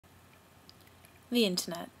The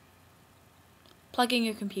internet. Plug in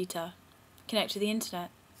your computer. Connect to the internet.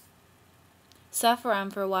 Surf around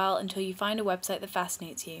for a while until you find a website that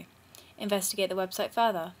fascinates you. Investigate the website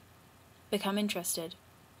further. Become interested.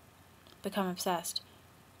 Become obsessed.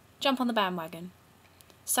 Jump on the bandwagon.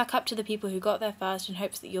 Suck up to the people who got there first in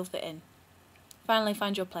hopes that you'll fit in. Finally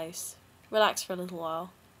find your place. Relax for a little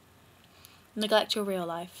while. Neglect your real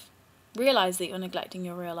life. Realize that you're neglecting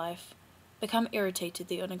your real life. Become irritated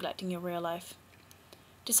that you're neglecting your real life.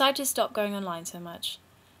 Decide to stop going online so much.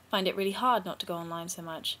 Find it really hard not to go online so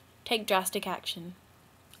much. Take drastic action.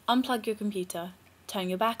 Unplug your computer. Turn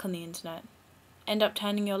your back on the internet. End up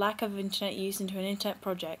turning your lack of internet use into an internet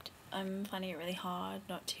project. I'm finding it really hard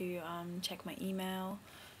not to check my email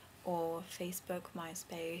or Facebook,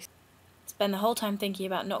 MySpace. Spend the whole time thinking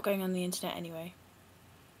about not going on the internet anyway.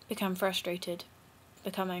 Become frustrated.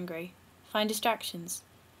 Become angry. Find distractions.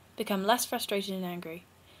 Become less frustrated and angry.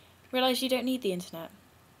 Realize you don't need the internet.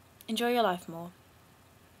 Enjoy your life more.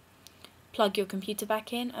 Plug your computer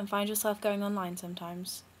back in and find yourself going online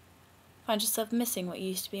sometimes. Find yourself missing what you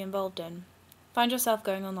used to be involved in. Find yourself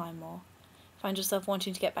going online more. Find yourself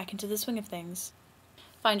wanting to get back into the swing of things.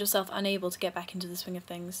 Find yourself unable to get back into the swing of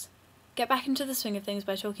things. Get back into the swing of things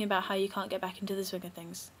by talking about how you can't get back into the swing of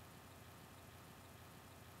things.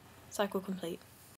 Cycle complete.